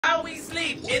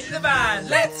sleep in the van.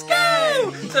 Let's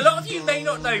go! So a lot of you may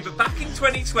not know, but back in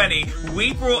 2020,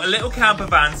 we brought a little camper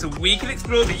van so we can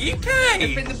explore the UK.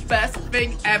 It's been the best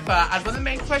thing ever, and one of the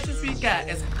main questions we get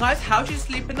is, guys, how do you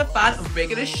sleep in the van? And we're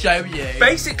gonna show you.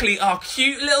 Basically, our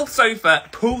cute little sofa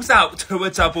pulls out to a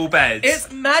double bed.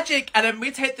 It's magic, and then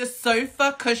we take the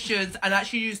sofa cushions and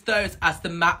actually use those as the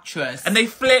mattress. And they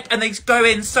flip and they go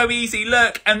in so easy,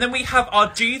 look. And then we have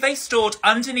our duvet stored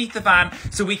underneath the van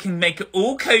so we can make it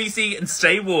all cozy and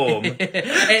stay warm.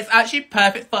 It's actually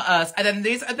perfect for us. And then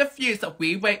these are the views that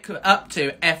we wake up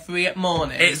to every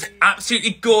morning. It's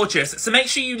absolutely gorgeous. So make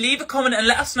sure you leave a comment and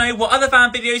let us know what other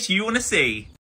van videos you want to see.